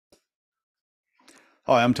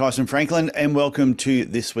Hi, I'm Tyson Franklin and welcome to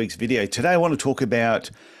this week's video. Today I want to talk about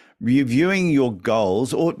reviewing your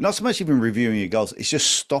goals, or not so much even reviewing your goals, it's just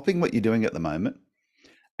stopping what you're doing at the moment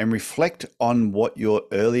and reflect on what your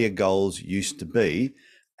earlier goals used to be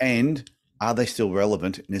and are they still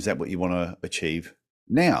relevant and is that what you want to achieve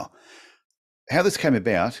now? How this came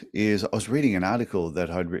about is I was reading an article that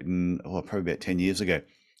I'd written probably about 10 years ago,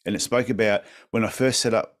 and it spoke about when I first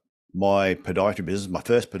set up my podiatry business, my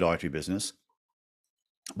first podiatry business,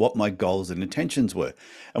 what my goals and intentions were.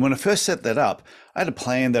 And when I first set that up, I had a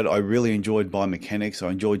plan that I really enjoyed biomechanics.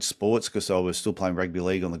 I enjoyed sports because I was still playing rugby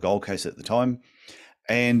league on the Gold Coast at the time.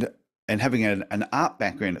 And having an art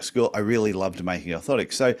background at school, I really loved making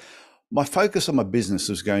orthotics. So my focus on my business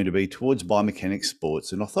was going to be towards biomechanics,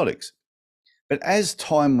 sports, and orthotics. But as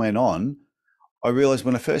time went on, I realized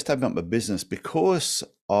when I first opened up my business, because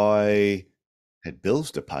I had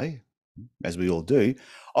bills to pay, as we all do,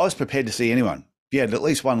 I was prepared to see anyone. If you had at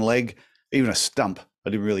least one leg, even a stump, I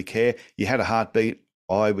didn't really care. You had a heartbeat,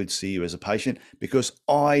 I would see you as a patient because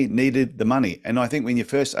I needed the money. And I think when you're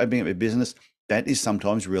first opening up your business, that is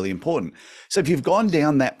sometimes really important. So if you've gone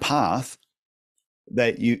down that path,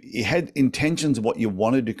 that you had intentions of what you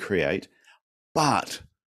wanted to create, but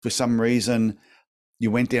for some reason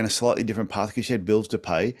you went down a slightly different path because you had bills to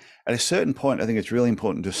pay, at a certain point, I think it's really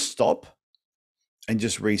important to stop and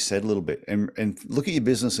just reset a little bit and look at your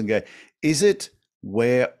business and go, is it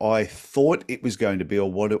where I thought it was going to be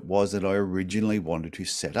or what it was that I originally wanted to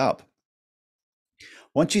set up?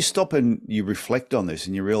 Once you stop and you reflect on this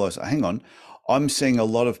and you realize, oh, hang on, I'm seeing a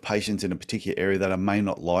lot of patients in a particular area that I may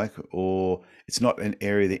not like, or it's not an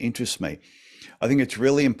area that interests me. I think it's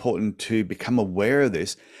really important to become aware of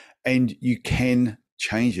this, and you can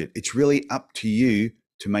change it. It's really up to you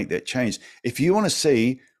to make that change. If you want to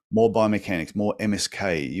see more biomechanics, more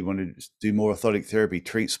MSK, you want to do more orthotic therapy,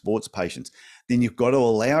 treat sports patients, then you've got to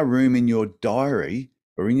allow room in your diary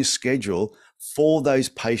or in your schedule for those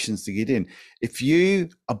patients to get in. If you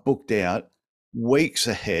are booked out weeks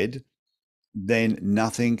ahead, then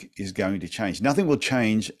nothing is going to change. Nothing will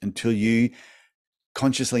change until you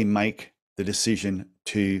consciously make the decision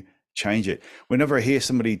to change it. Whenever I hear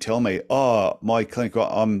somebody tell me, "Oh, my clinic,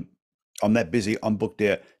 I'm that busy, I'm booked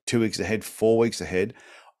out 2 weeks ahead, 4 weeks ahead,"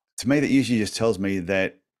 to me, that usually just tells me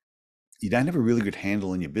that you don't have a really good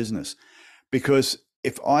handle on your business. Because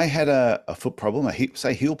if I had a foot problem,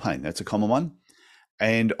 say heel pain, that's a common one,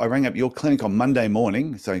 and I rang up your clinic on Monday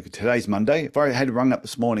morning, so today's Monday, if I had rung up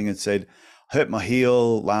this morning and said, hurt my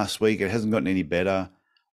heel last week, it hasn't gotten any better,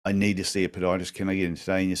 I need to see a podiatrist, can I get in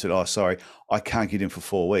today? And you said, oh, sorry, I can't get in for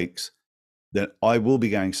 4 weeks, then I will be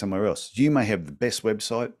going somewhere else. You may have the best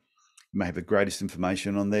website, you may have the greatest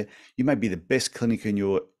information on there, you may be the best clinic in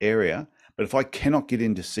your area, but if I cannot get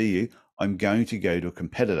in to see you, I'm going to go to a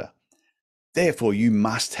competitor. Therefore, you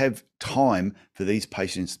must have time for these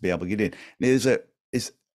patients to be able to get in. There's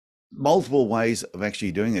multiple ways of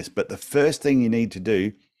actually doing this, but the first thing you need to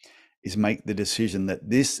do is make the decision that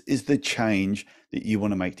this is the change that you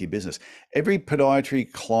want to make to your business. Every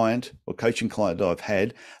podiatry client or coaching client that I've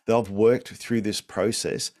had, they've worked through this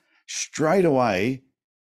process, straight away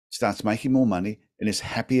starts making more money and is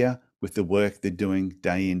happier with the work they're doing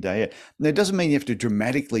day in, day out. And that doesn't mean you have to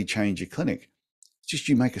dramatically change your clinic. It's just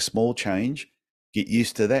you make a small change, get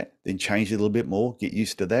used to that, then change it a little bit more, get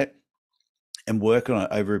used to that, and work on it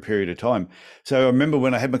over a period of time. So I remember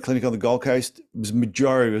when I had my clinic on the Gold Coast, it was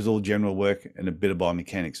majority was all general work and a bit of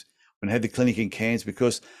biomechanics. When I had the clinic in Cairns,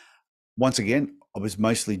 because once again, I was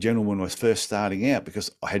mostly general when I was first starting out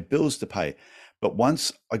because I had bills to pay. But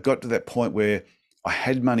once I got to that point where I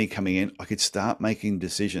had money coming in, I could start making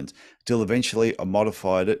decisions until eventually I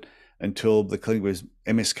modified it until the clinic was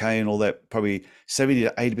MSK and all that, probably 70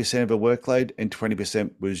 to 80% of a workload, and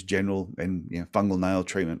 20% was general and fungal nail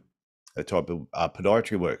treatment, a type of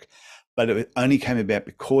podiatry work. But it only came about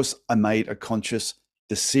because I made a conscious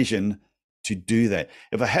decision to do that.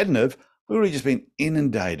 If I hadn't have, we would have just been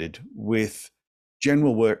inundated with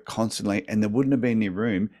general work constantly, and there wouldn't have been any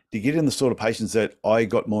room to get in the sort of patients that I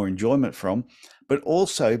got more enjoyment from, but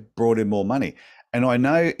also brought in more money. And I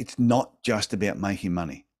know it's not just about making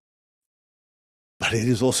money, but it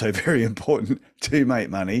is also very important to make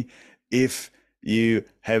money if you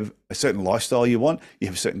have a certain lifestyle you want, you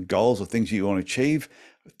have certain goals or things you want to achieve,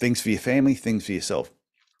 things for your family, things for yourself.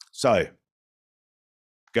 So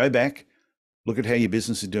go back, look at how your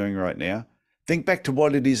business is doing right now. Think back to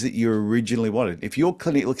what it is that you originally wanted. If your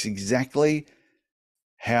clinic looks exactly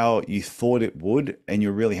how you thought it would and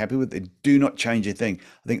you're really happy with it, do not change a thing.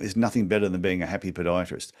 I think there's nothing better than being a happy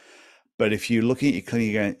podiatrist. But if you're looking at your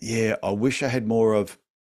clinic going, yeah, I wish I had more of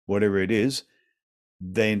whatever it is,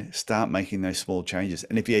 then start making those small changes.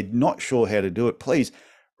 And if you're not sure how to do it, please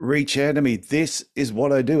reach out to me. This is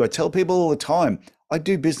what I do. I tell people all the time, I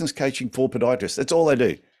do business coaching for podiatrists. That's all I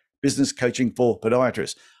do. Business coaching for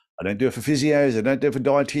podiatrists. I don't do it for physios. I don't do it for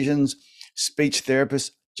dietitians, speech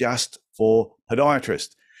therapists, just for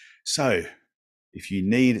podiatrists. So if you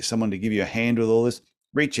need someone to give you a hand with all this,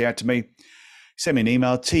 reach out to me. Send me an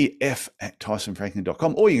email,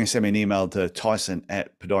 tf@tysonfranklin.com, or you can send me an email to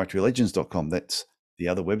tyson@podiatrylegends.com. That's the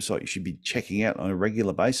other website you should be checking out on a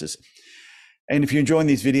regular basis. And if you're enjoying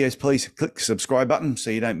these videos, please click the subscribe button so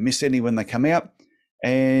you don't miss any when they come out.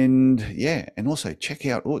 And yeah, and also check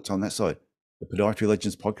out, it's on that side, the Podiatry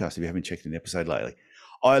Legends podcast if you haven't checked an episode lately.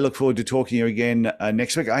 I look forward to talking to you again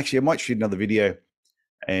next week. Actually, I might shoot another video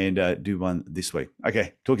and do one this week.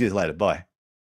 Okay, talk to you later. Bye.